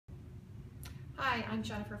Hi, I'm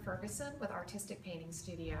Jennifer Ferguson with Artistic Painting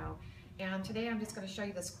Studio, and today I'm just going to show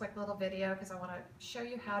you this quick little video because I want to show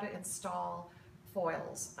you how to install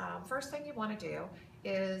foils. First thing you want to do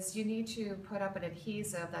is you need to put up an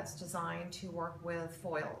adhesive that's designed to work with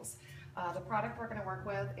foils. The product we're going to work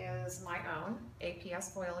with is my own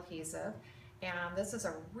APS foil adhesive, and this is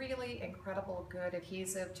a really incredible good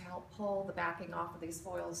adhesive to help pull the backing off of these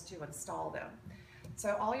foils to install them.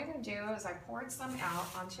 So all you're going to do is I poured some out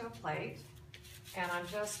onto a plate, and I'm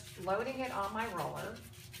just loading it on my roller.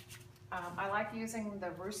 I like using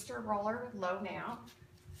the Rooster roller low now,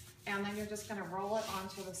 and then you're just going to roll it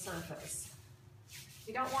onto the surface.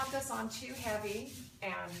 You don't want this on too heavy,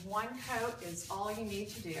 and one coat is all you need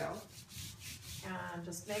to do. And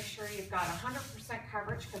just make sure you've got 100%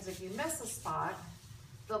 coverage, because if you miss a spot,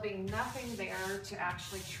 there'll be nothing there to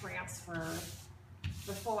actually transfer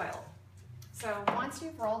the foil. So once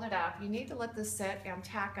you've rolled it up, you need to let this sit and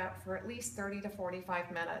tack up for at least 30 to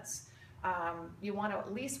 45 minutes. You want to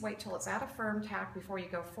at least wait till it's at a firm tack before you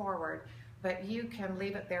go forward, but you can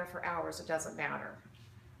leave it there for hours, it doesn't matter.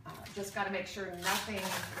 Just got to make sure nothing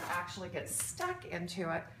actually gets stuck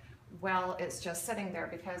into it while it's just sitting there,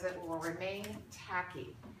 because it will remain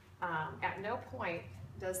tacky. At no point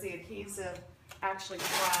does the adhesive actually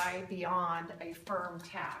dry beyond a firm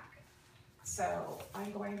tack. So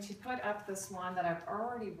I'm going to put up this one that I've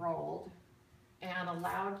already rolled and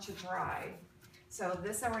allowed to dry. So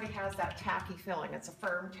this already has that tacky filling. It's a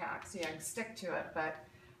firm tack, so you can stick to it, but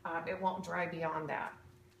it won't dry beyond that.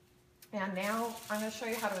 And now I'm going to show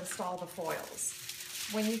you how to install the foils.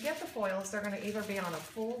 When you get the foils, they're going to either be on a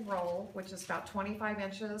full roll, which is about 25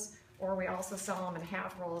 inches, or we also sell them in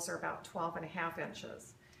half rolls, or about 12.5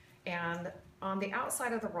 inches. And on the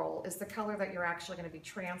outside of the roll is the color that you're actually going to be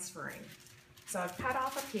transferring. So I've cut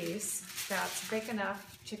off a piece that's big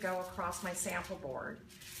enough to go across my sample board,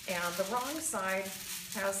 and the wrong side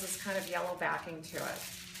has this kind of yellow backing to it.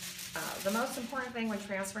 The most important thing when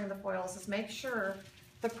transferring the foils is make sure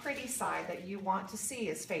the pretty side that you want to see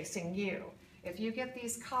is facing you. If you get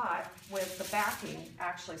these caught with the backing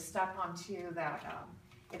actually stuck onto that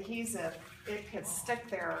adhesive, it could stick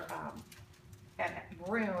there and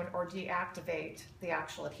ruin or deactivate the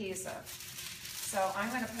actual adhesive. So I'm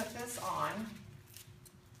going to put this on.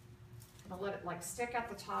 I'm going to let it like stick at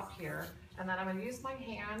the top here, and then I'm going to use my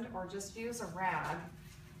hand or just use a rag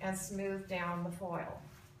and smooth down the foil.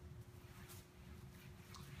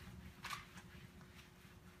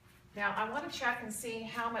 Now I want to check and see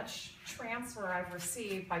how much transfer I've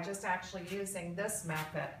received by just actually using this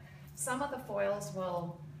method. Some of the foils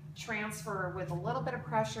will transfer with a little bit of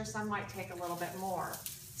pressure, some might take a little bit more.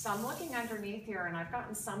 So I'm looking underneath here, and I've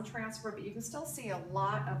gotten some transfer, but you can still see a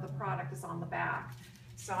lot of the product is on the back.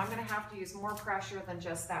 So I'm going to have to use more pressure than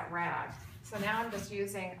just that rag. So now I'm just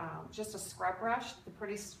using just a scrub brush, the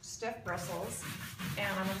pretty stiff bristles, and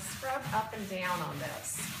I'm going to scrub up and down on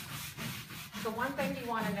this. The one thing you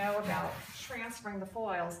want to know about transferring the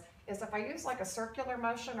foils is if I use like a circular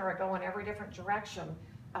motion or I go in every different direction,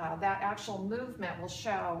 that actual movement will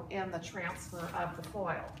show in the transfer of the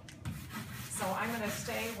foil. So I'm going to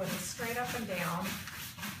stay with a straight up and down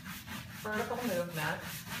vertical movement.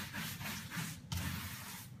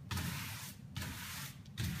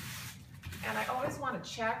 And I always want to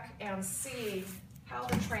check and see how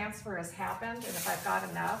the transfer has happened and if I've got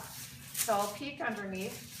enough. So I'll peek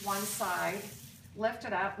underneath one side, lift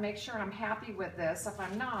it up, make sure I'm happy with this. If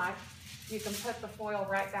I'm not, you can put the foil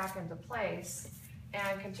right back into place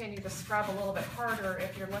and continue to scrub a little bit harder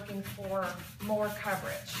if you're looking for more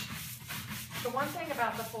coverage. The one thing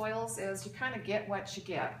about the foils is you kind of get what you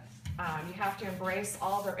get. You have to embrace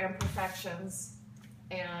all their imperfections,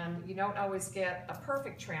 and you don't always get a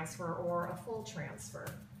perfect transfer or a full transfer.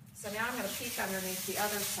 So now I'm going to peek underneath the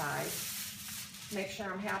other side, make sure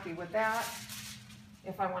I'm happy with that.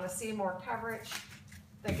 If I want to see more coverage,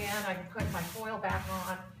 again, I can put my foil back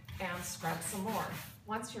on and scrub some more.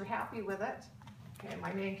 Once you're happy with it, okay,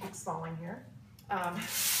 my name keeps falling here, you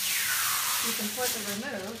can put the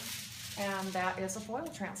remove, and that is a foil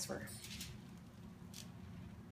transfer.